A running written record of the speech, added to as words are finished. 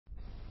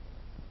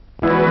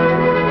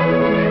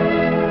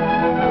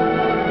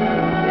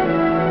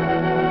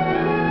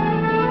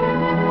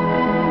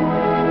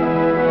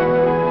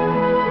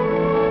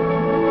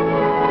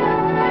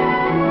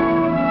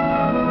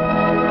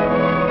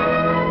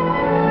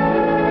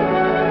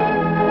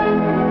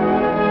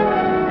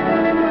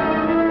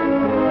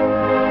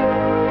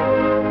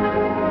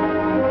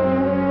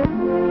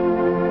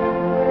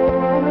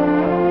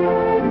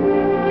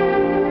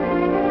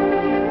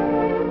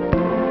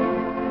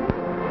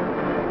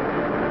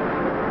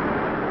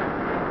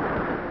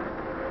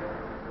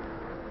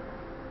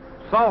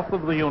South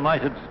of the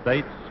United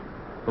States,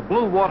 the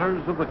blue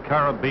waters of the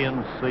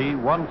Caribbean Sea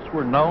once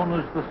were known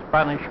as the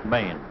Spanish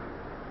Main.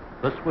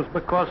 This was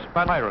because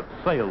pirates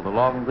sailed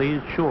along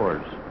these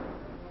shores.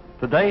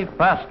 Today,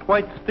 fast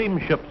white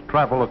steamships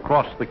travel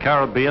across the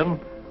Caribbean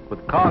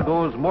with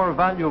cargoes more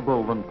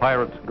valuable than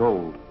pirates'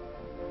 gold.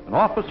 And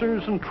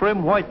officers in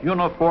trim white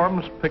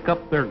uniforms pick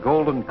up their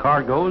golden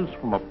cargoes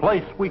from a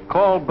place we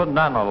call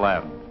Banana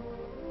Land.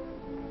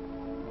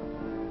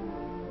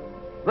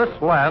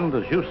 This land,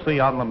 as you see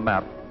on the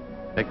map,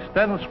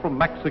 extends from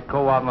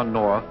Mexico on the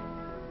north,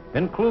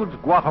 includes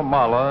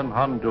Guatemala and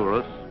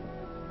Honduras,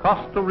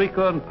 Costa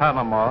Rica and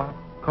Panama,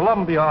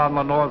 Colombia on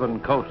the northern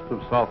coast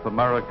of South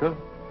America,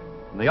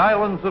 and the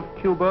islands of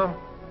Cuba,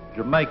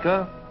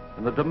 Jamaica,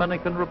 and the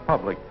Dominican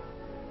Republic.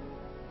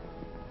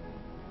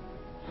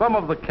 Some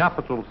of the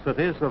capital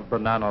cities of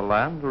Banana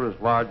Land are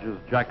as large as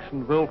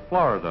Jacksonville,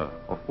 Florida,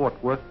 or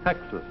Fort Worth,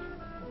 Texas.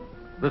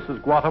 This is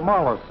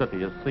Guatemala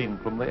City as seen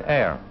from the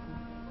air.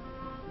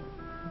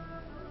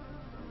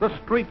 The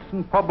streets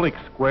and public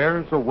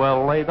squares are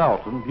well laid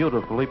out and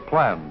beautifully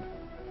planned.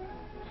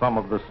 Some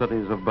of the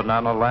cities of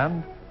Banana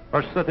Land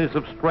are cities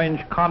of strange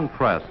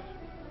contrasts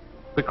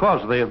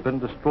because they have been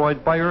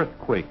destroyed by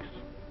earthquakes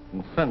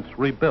and since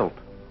rebuilt.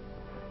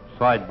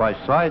 Side by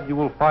side, you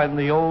will find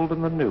the old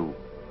and the new.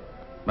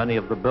 Many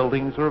of the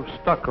buildings are of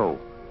stucco.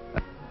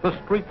 The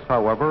streets,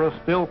 however, are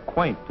still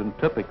quaint and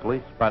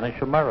typically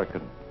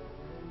Spanish-American.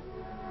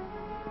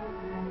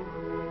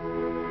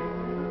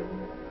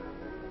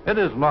 It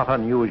is not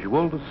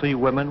unusual to see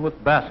women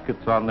with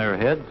baskets on their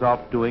heads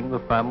out doing the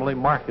family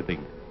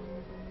marketing.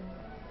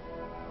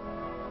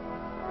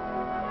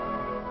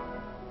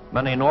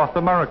 Many North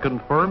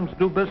American firms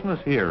do business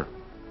here.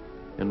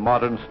 In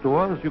modern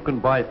stores, you can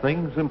buy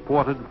things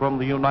imported from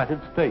the United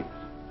States.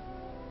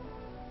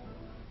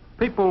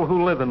 People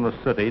who live in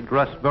the city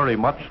dress very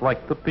much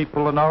like the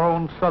people in our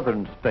own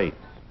southern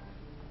states.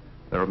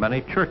 There are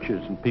many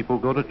churches and people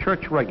go to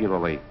church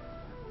regularly.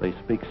 They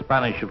speak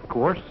Spanish, of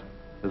course,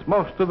 as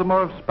most of them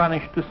are of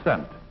Spanish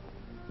descent.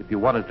 If you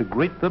wanted to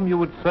greet them, you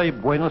would say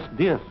Buenos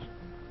dias,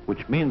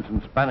 which means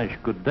in Spanish,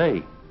 good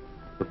day.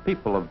 The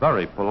people are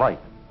very polite.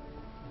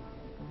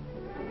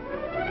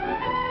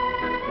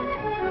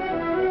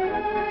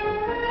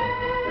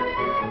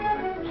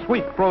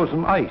 Sweet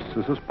frozen ice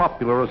is as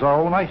popular as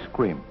our own ice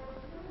cream.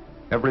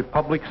 Every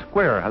public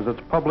square has its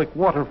public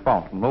water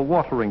fountain or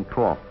watering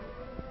trough.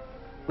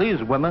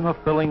 These women are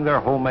filling their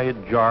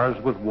homemade jars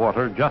with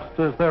water just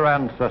as their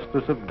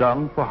ancestors have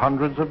done for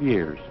hundreds of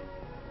years.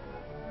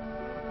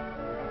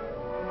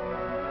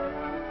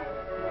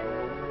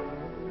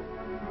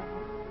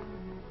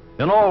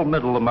 In all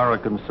Middle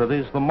American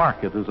cities, the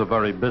market is a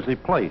very busy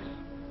place.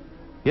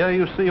 Here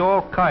you see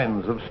all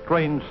kinds of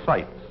strange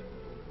sights.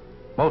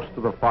 Most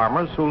of the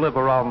farmers who live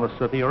around the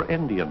city are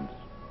Indians.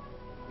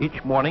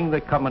 Each morning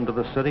they come into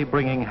the city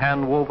bringing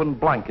hand-woven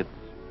blankets,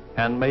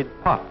 handmade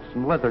pots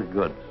and leather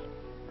goods,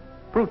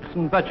 fruits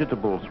and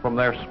vegetables from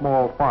their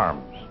small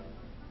farms.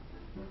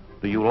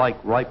 Do you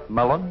like ripe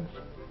melons?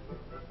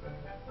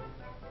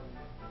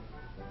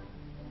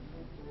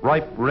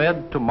 Ripe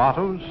red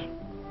tomatoes?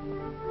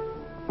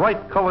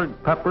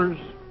 Bright-colored peppers?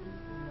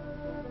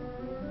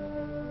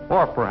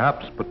 Or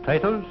perhaps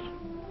potatoes?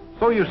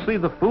 So you see,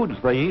 the foods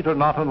they eat are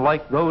not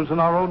unlike those in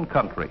our own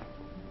country.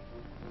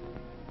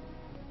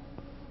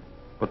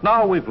 But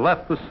now we've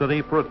left the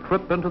city for a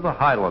trip into the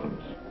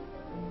highlands.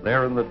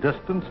 There in the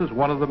distance is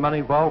one of the many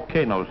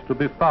volcanoes to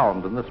be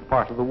found in this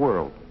part of the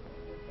world.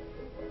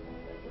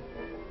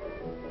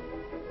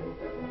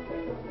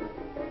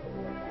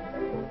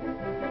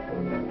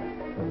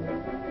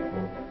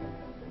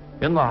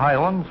 In the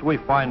highlands, we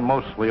find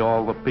mostly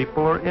all the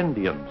people are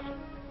Indians.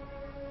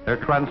 Their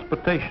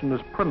transportation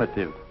is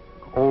primitive,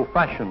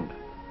 old-fashioned.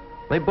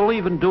 They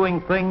believe in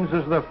doing things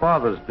as their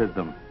fathers did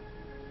them,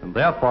 and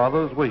their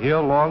fathers were here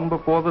long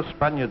before the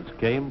Spaniards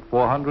came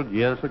 400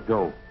 years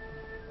ago.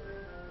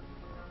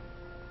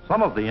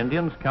 Some of the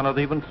Indians cannot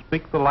even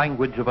speak the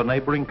language of a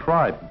neighboring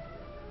tribe,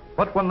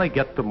 but when they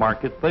get to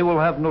market, they will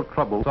have no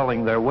trouble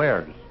selling their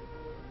wares.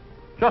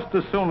 Just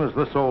as soon as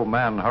this old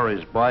man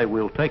hurries by,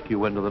 we'll take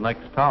you into the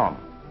next town.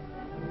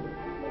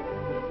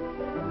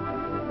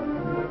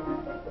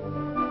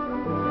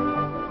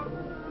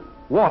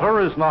 Water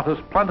is not as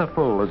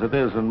plentiful as it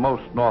is in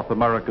most North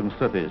American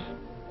cities.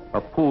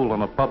 A pool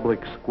in a public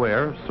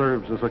square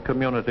serves as a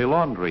community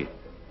laundry.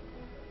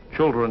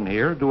 Children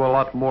here do a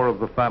lot more of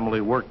the family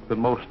work than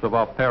most of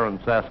our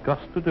parents ask us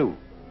to do.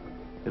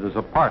 It is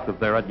a part of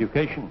their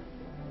education.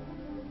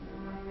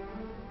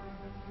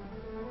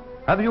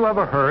 Have you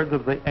ever heard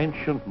of the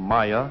ancient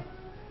Maya?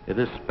 It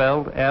is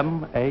spelled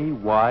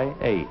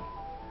M-A-Y-A.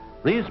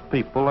 These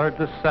people are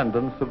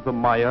descendants of the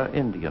Maya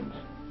Indians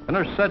and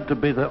are said to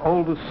be the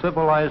oldest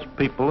civilized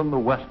people in the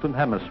Western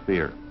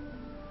Hemisphere.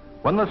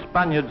 When the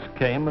Spaniards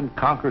came and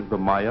conquered the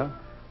Maya,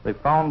 they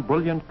found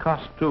brilliant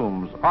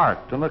costumes,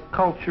 art, and a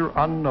culture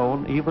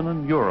unknown even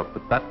in Europe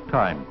at that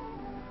time.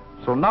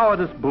 So now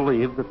it is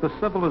believed that the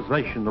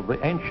civilization of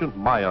the ancient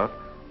Maya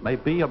may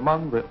be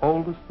among the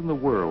oldest in the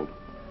world.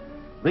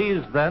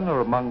 These then are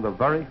among the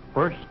very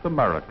first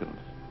Americans.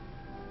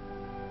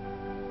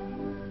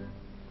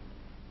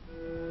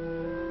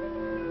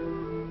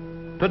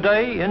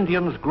 Today,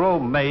 Indians grow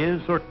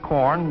maize or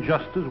corn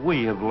just as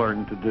we have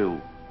learned to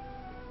do.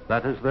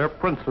 That is their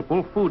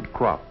principal food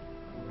crop.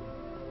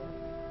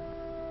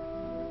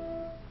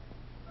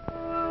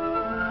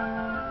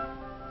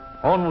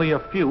 Only a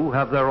few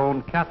have their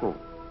own cattle,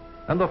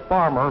 and the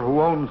farmer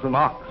who owns an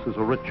ox is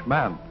a rich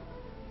man.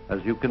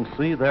 As you can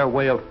see, their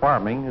way of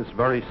farming is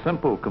very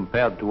simple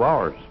compared to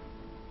ours.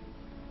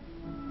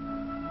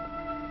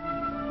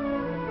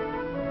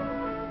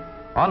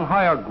 On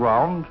higher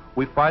ground,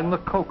 we find the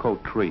cocoa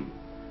tree.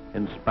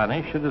 In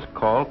Spanish, it is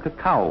called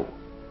cacao.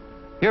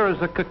 Here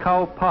is a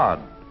cacao pod.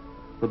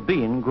 The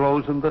bean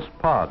grows in this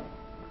pod.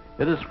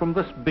 It is from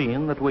this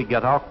bean that we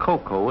get our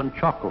cocoa and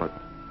chocolate.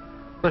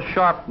 The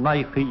sharp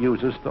knife he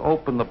uses to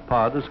open the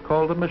pod is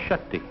called a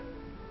machete.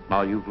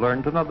 Now you've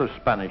learned another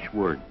Spanish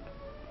word.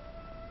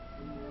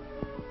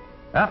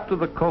 After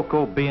the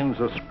cocoa beans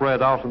are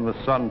spread out in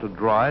the sun to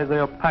dry, they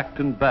are packed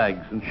in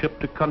bags and shipped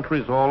to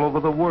countries all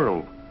over the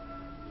world.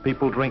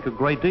 People drink a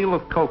great deal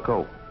of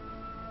cocoa,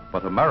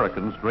 but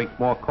Americans drink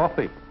more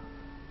coffee.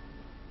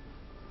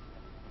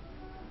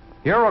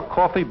 Here are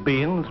coffee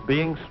beans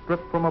being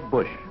stripped from a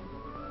bush.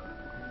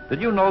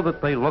 Did you know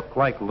that they look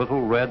like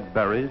little red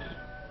berries?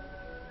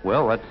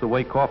 Well, that's the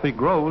way coffee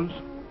grows.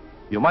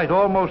 You might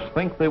almost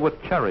think they were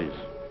cherries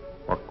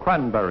or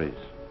cranberries.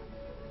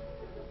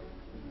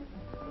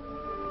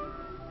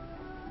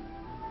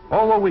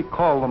 Although we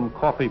call them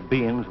coffee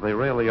beans, they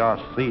really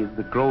are seeds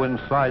that grow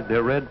inside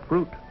their red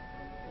fruit.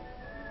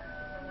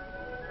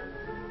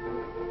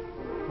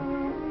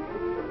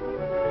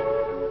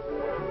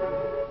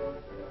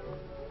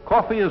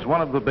 Coffee is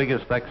one of the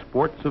biggest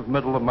exports of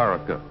Middle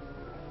America.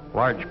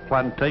 Large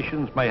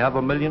plantations may have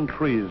 1 million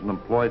trees and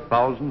employ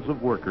thousands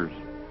of workers.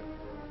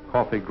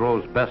 Coffee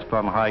grows best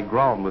on high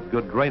ground with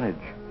good drainage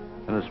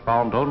and is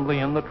found only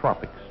in the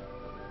tropics.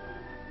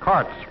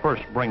 Carts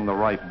first bring the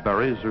ripe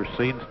berries or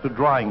seeds to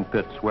drying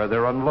pits where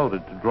they're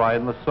unloaded to dry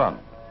in the sun.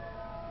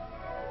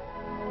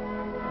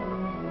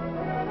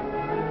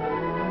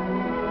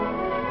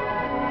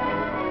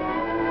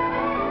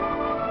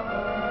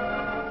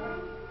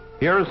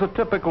 Here is a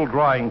typical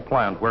drying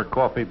plant where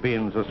coffee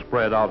beans are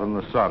spread out in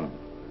the sun.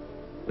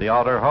 The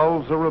outer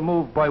hulls are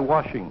removed by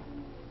washing.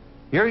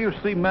 Here you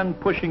see men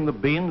pushing the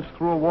beans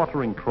through a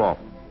watering trough.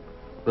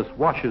 This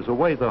washes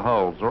away the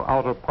hulls or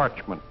outer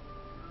parchment.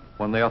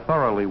 When they are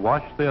thoroughly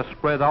washed, they are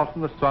spread out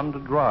in the sun to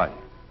dry.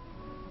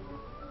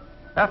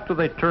 After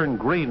they turn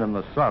green in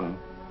the sun,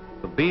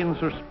 the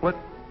beans are split,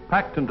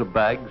 packed into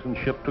bags, and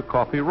shipped to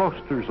coffee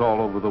roasters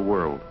all over the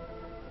world.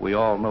 We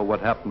all know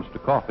what happens to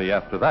coffee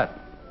after that.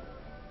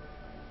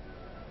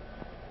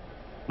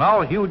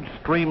 Now, huge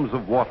streams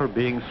of water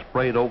being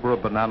sprayed over a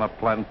banana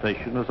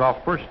plantation is our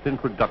first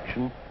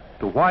introduction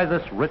to why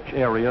this rich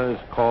area is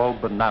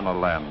called Banana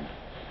Land.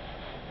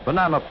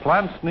 Banana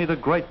plants need a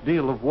great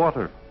deal of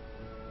water.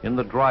 In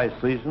the dry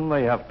season,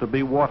 they have to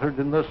be watered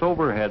in this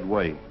overhead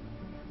way.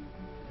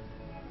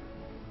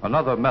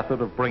 Another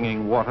method of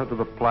bringing water to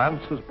the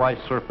plants is by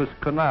surface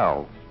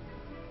canals.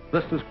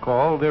 This is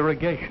called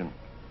irrigation.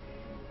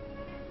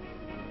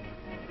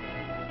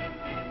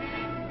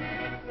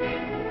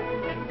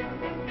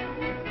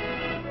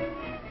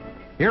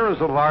 Here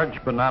is a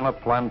large banana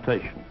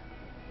plantation.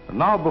 And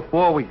now,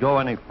 before we go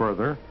any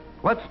further,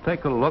 let's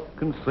take a look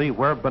and see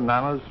where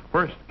bananas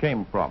first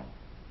came from.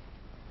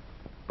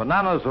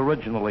 Bananas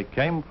originally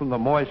came from the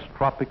moist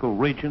tropical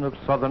region of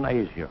southern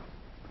Asia.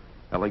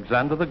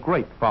 Alexander the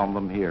Great found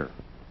them here.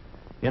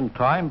 In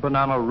time,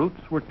 banana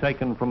roots were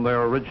taken from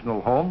their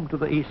original home to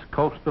the east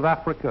coast of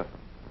Africa.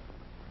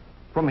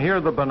 From here,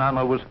 the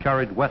banana was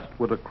carried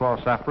westward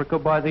across Africa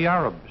by the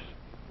Arabs.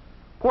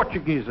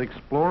 Portuguese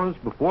explorers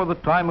before the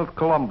time of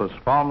Columbus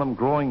found them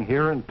growing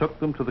here and took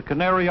them to the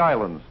Canary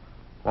Islands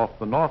off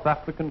the North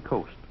African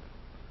coast.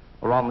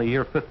 Around the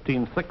year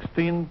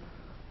 1516,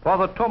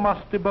 Father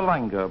Tomas de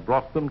Belanga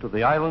brought them to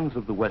the islands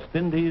of the West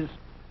Indies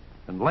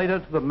and later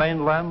to the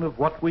mainland of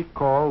what we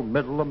call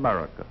Middle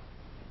America.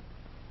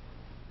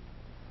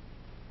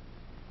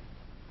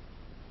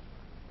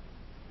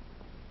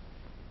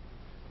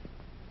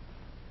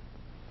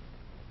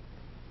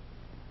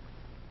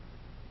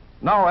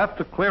 Now,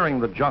 after clearing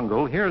the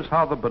jungle, here's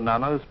how the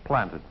banana is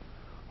planted.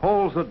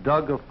 Holes are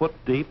dug a foot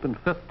deep and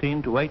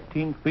 15 to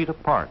 18 feet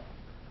apart.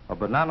 A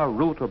banana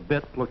root or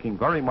bit looking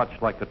very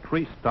much like a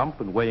tree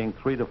stump and weighing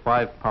 3 to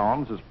 5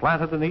 pounds is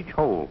planted in each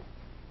hole.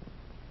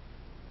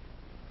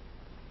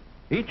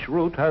 Each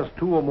root has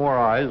 2 or more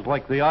eyes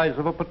like the eyes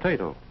of a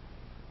potato.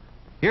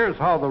 Here's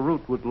how the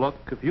root would look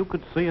if you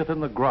could see it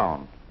in the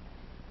ground.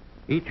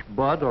 Each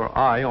bud or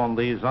eye on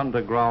these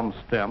underground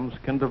stems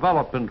can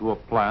develop into a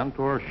plant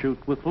or a shoot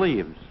with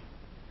leaves.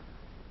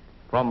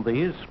 From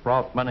these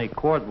sprout many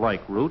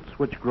cord-like roots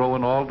which grow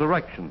in all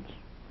directions.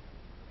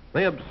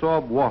 They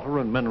absorb water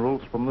and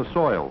minerals from the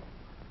soil.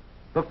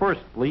 The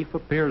first leaf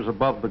appears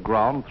above the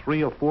ground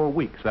 3 or 4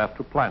 weeks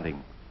after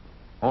planting.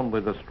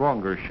 Only the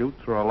stronger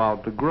shoots are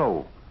allowed to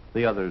grow.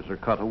 the others are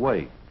cut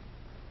away.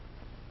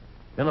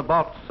 In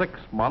about 6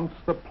 months,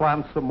 the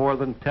plants are more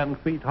than 10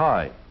 feet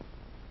high.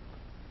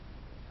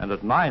 And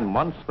at 9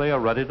 months, they are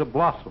ready to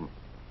blossom.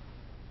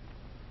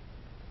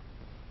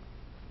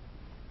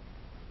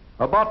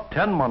 About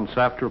 10 months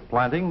after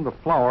planting, the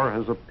flower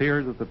has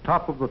appeared at the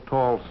top of the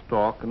tall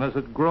stalk, and as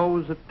it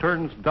grows, it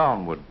turns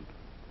downward.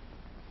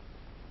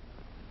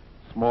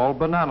 Small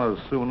bananas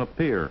soon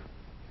appear.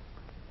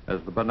 As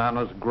the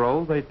bananas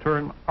grow, they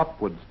turn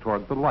upwards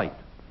toward the light.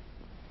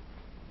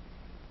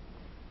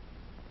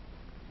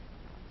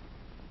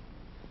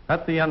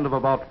 At the end of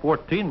about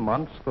 14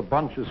 months, the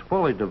bunch is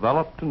fully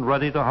developed and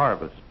ready to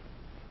harvest.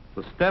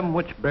 The stem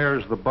which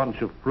bears the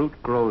bunch of fruit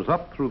grows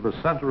up through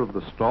the center of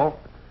the stalk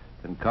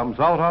and comes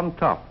out on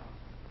top.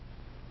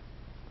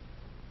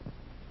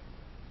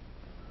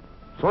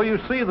 So you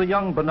see, the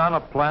young banana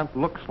plant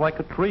looks like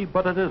a tree,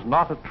 but it is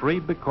not a tree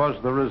because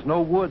there is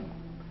no wood.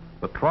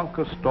 The trunk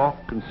or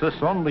stalk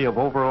consists only of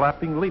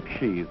overlapping leaf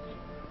sheaths.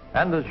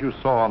 And as you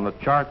saw on the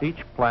chart,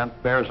 each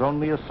plant bears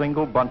only a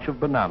single bunch of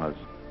bananas.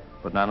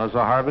 Bananas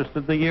are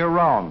harvested the year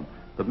round.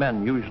 The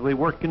men usually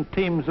work in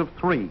teams of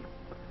 3.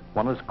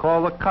 One is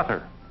called a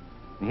cutter.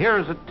 And here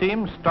is a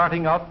team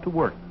starting out to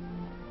work.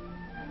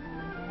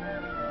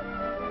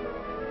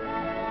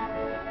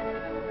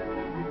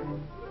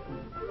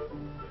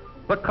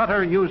 The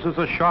cutter uses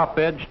a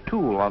sharp-edged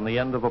tool on the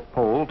end of a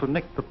pole to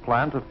nick the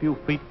plant a few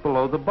feet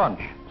below the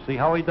bunch. See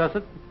how he does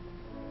it?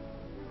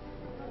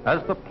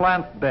 As the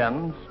plant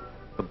bends,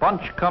 the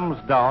bunch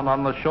comes down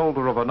on the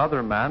shoulder of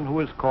another man who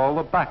is called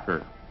a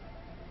backer.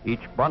 Each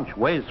bunch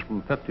weighs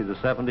from 50 to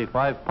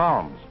 75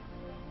 pounds.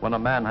 When a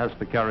man has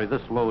to carry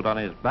this load on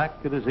his back,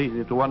 it is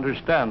easy to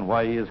understand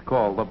why he is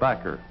called a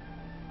backer.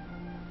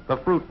 The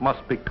fruit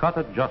must be cut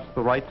at just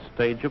the right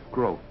stage of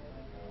growth,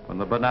 when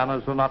the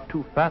bananas are not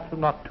too fat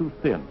and not too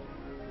thin.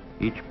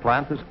 Each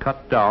plant is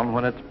cut down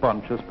when its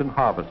bunch has been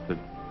harvested.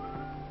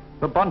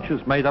 The bunch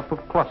is made up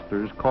of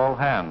clusters called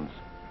hands.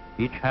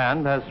 Each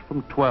hand has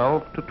from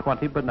 12 to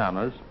 20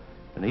 bananas,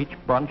 and each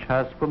bunch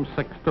has from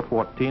 6 to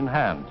 14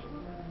 hands.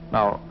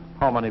 Now,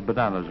 how many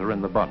bananas are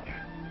in the bunch?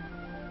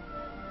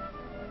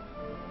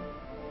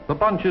 The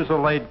bunches are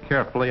laid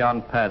carefully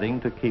on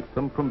padding to keep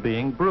them from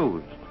being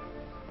bruised.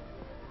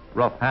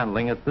 Rough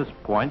handling at this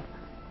point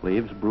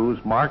leaves bruise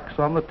marks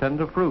on the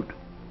tender fruit.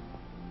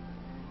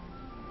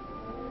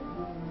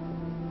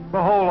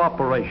 The whole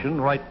operation,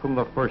 right from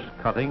the first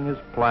cutting, is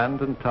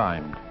planned and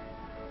timed.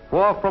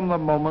 For from the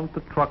moment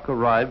the truck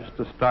arrives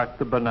to start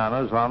the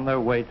bananas on their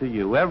way to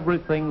you,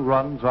 everything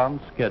runs on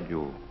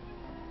schedule.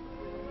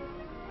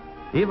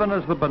 Even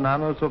as the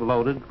bananas are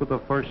loaded for the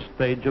first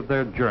stage of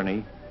their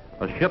journey,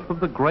 a ship of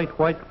the Great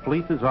White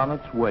Fleet is on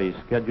its way,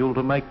 scheduled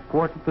to make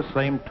port at the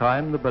same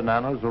time the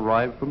bananas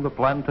arrive from the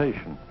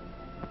plantation.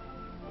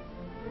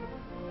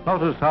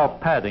 Notice how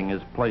padding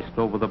is placed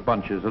over the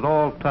bunches at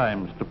all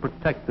times to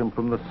protect them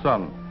from the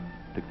sun,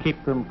 to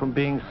keep them from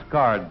being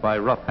scarred by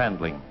rough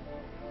handling.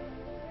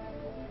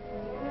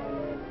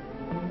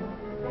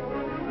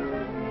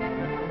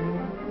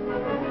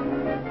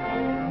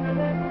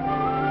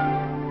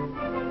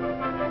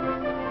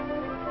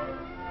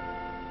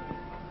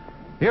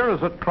 Here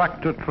is a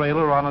tractor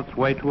trailer on its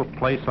way to a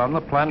place on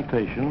the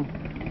plantation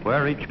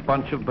where each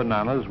bunch of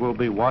bananas will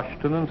be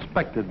washed and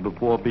inspected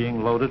before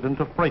being loaded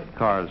into freight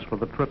cars for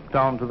the trip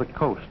down to the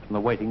coast in the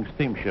waiting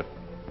steamship.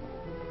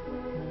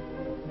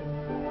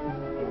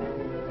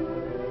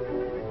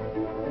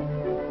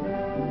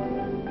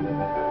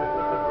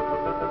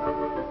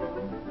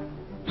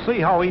 See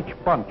how each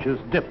bunch is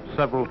dipped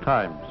several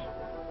times.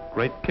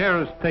 Great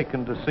care is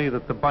taken to see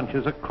that the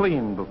bunches are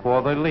clean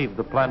before they leave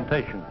the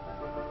plantation.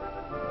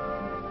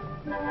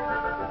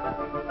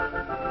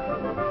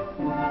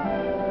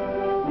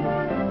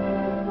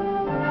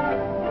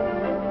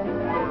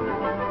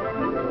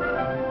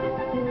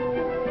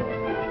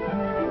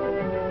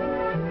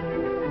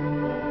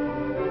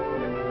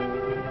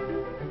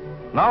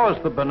 Now,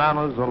 as the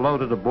bananas are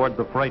loaded aboard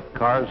the freight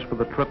cars for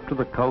the trip to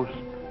the coast,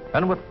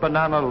 and with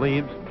banana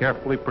leaves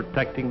carefully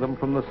protecting them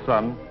from the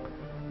sun,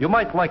 you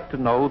might like to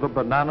know the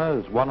banana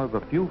is one of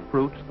the few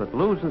fruits that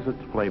loses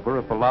its flavor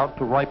if allowed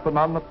to ripen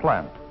on the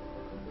plant.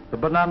 The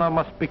banana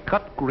must be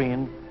cut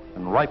green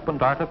and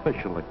ripened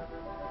artificially.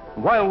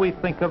 While we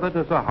think of it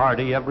as a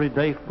hearty,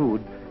 everyday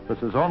food, this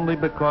is only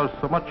because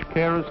so much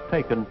care is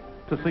taken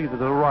to see that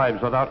it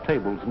arrives at our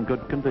tables in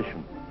good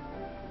condition.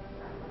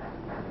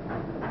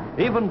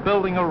 Even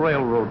building a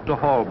railroad to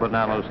haul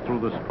bananas through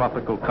this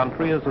tropical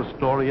country is a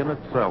story in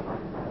itself.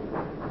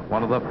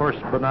 One of the first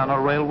banana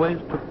railways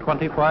took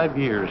 25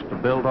 years to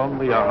build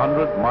only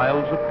 100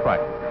 miles of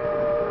track.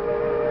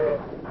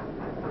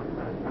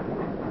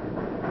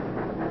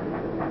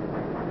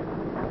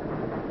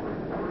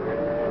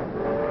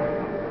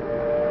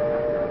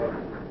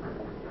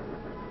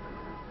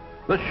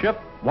 The ship,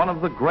 one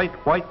of the Great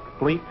White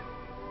Fleet,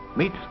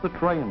 meets the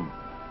train.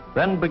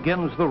 Then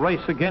begins the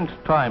race against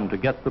time to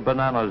get the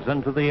bananas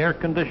into the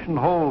air-conditioned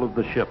hold of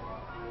the ship.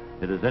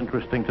 It is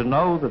interesting to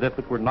know that if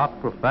it were not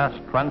for fast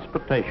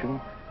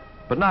transportation,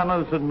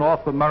 Bananas in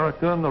North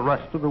America and the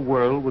rest of the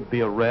world would be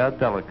a rare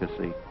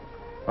delicacy,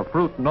 a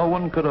fruit no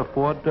one could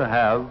afford to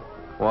have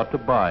or to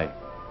buy.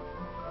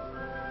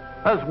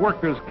 As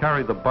workers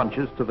carry the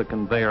bunches to the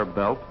conveyor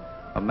belt,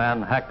 a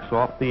man hacks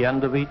off the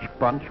end of each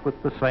bunch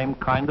with the same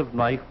kind of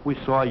knife we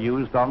saw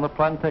used on the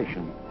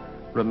plantation.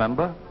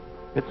 Remember,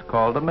 it's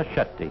called a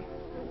machete.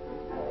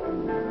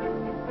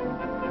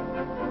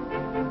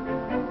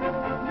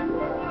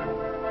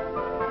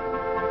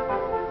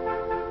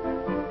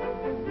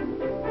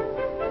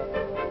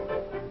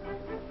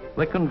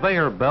 The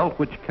conveyor belt,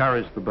 which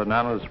carries the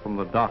bananas from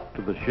the dock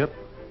to the ship,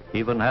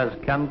 even has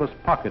canvas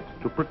pockets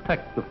to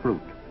protect the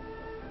fruit.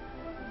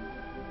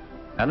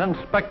 An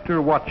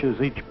inspector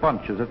watches each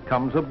bunch as it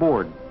comes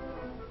aboard.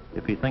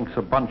 If he thinks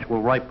a bunch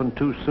will ripen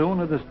too soon,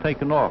 it is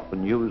taken off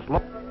and used.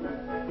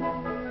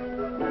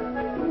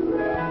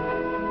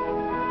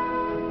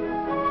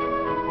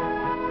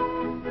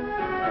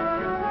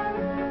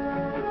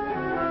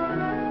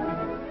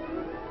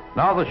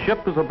 Now the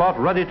ship is about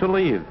ready to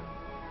leave.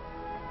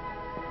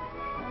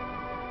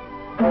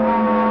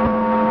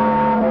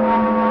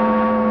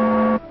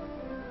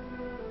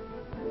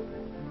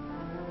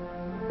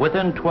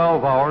 Within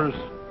 12 hours,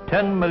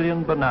 10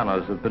 million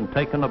bananas have been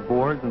taken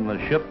aboard and the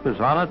ship is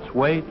on its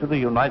way to the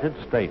United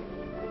States.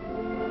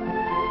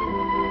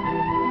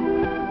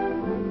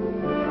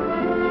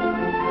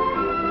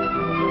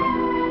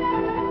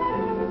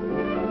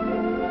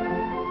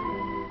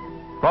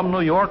 From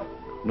New York,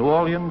 New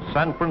Orleans,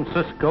 San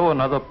Francisco,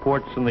 and other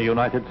ports in the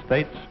United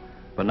States,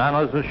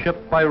 bananas are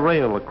shipped by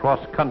rail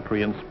across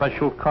country in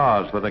special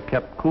cars that are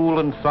kept cool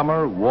in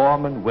summer,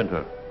 warm in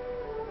winter.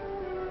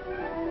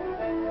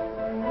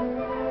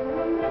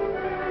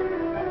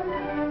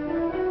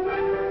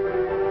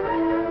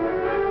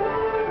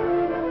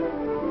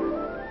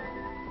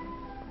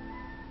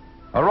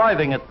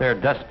 Arriving at their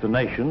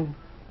destination,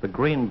 the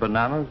green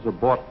bananas are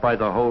bought by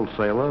the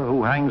wholesaler,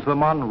 who hangs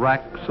them on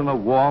racks in a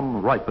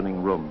warm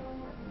ripening room.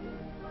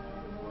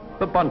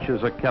 The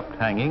bunches are kept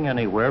hanging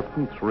anywhere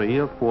from 3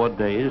 or 4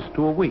 days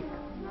to a week.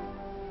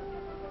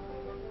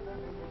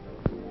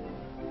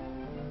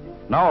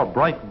 Now a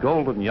bright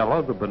golden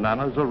yellow, the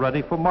bananas are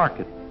ready for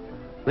market.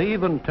 The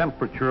even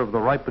temperature of the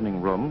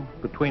ripening room,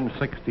 between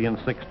 60 and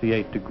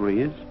 68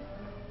 degrees,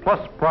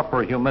 plus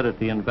proper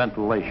humidity and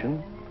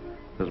ventilation,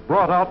 has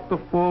brought out the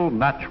full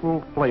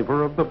natural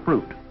flavor of the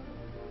fruit.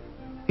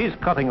 He's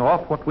cutting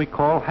off what we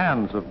call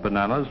hands of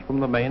bananas from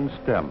the main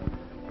stem.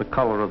 The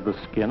color of the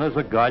skin is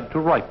a guide to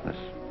ripeness.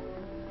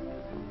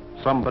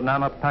 Some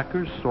banana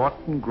packers sort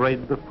and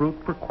grade the fruit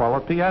for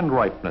quality and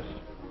ripeness.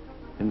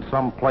 In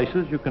some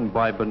places you can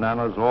buy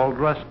bananas all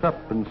dressed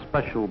up in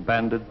special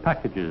banded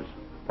packages,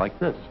 like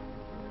this.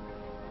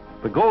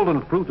 The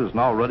golden fruit is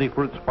now ready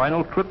for its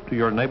final trip to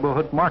your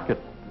neighborhood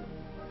market.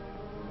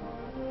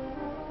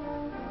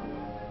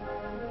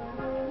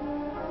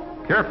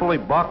 Carefully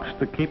boxed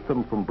to keep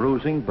them from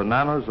bruising,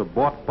 bananas are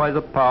bought by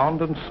the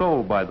pound and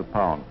sold by the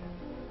pound.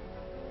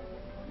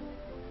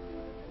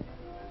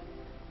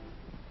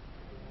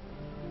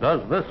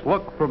 Does this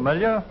look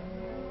familiar?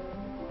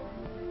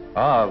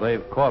 Ah,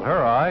 they've caught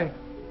her eye.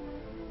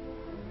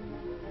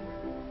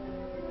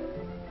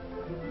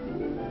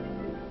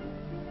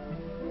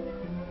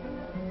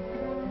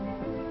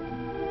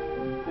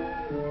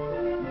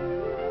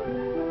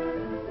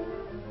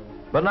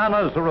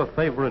 Bananas are a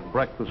favorite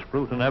breakfast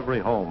fruit in every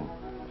home.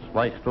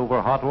 Sliced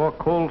over hot or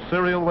cold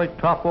cereal, they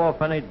top off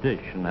any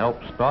dish and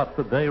help start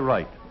the day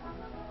right.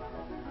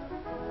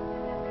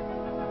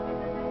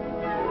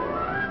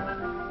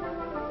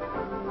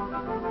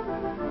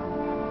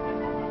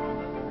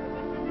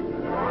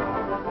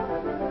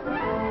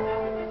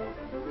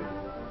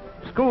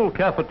 School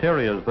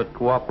cafeterias that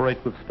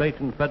cooperate with state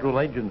and federal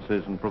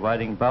agencies in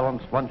providing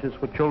balanced lunches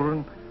for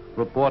children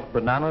report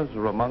bananas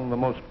are among the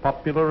most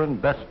popular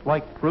and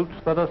best-liked fruits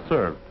that are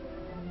served.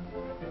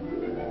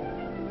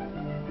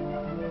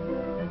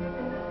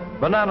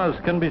 Bananas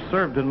can be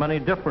served in many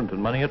different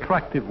and many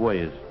attractive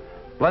ways.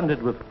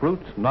 Blended with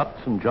fruits, nuts,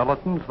 and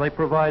gelatins, they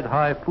provide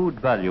high food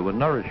value and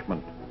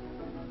nourishment.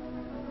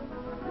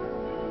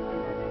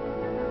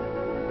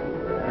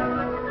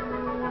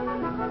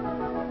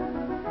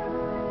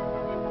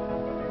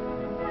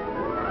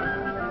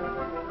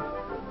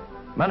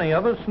 Many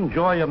of us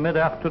enjoy a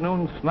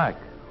mid-afternoon snack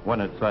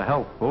when it's a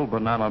healthful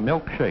banana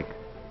milkshake.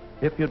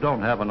 If you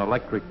don't have an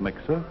electric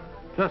mixer,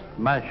 just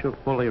mash a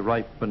fully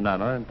ripe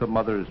banana into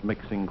Mother's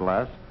mixing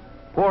glass,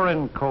 pour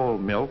in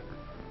cold milk,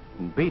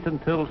 and beat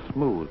until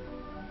smooth.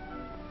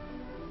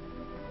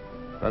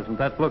 Doesn't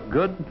that look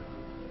good?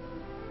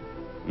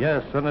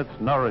 Yes, and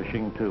it's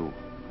nourishing too.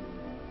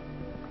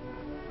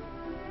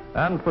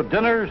 And for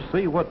dinner,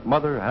 see what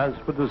Mother has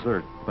for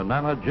dessert.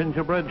 Banana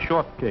gingerbread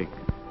shortcake.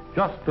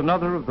 Just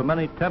another of the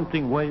many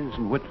tempting ways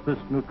in which this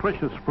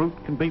nutritious fruit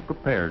can be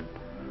prepared.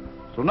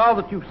 So now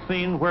that you've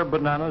seen where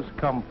bananas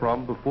come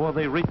from before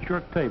they reach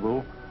your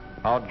table,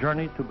 our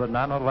journey to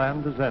Banana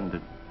Land is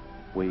ended.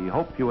 We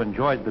hope you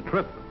enjoyed the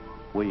trip.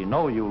 We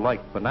know you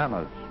like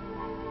bananas.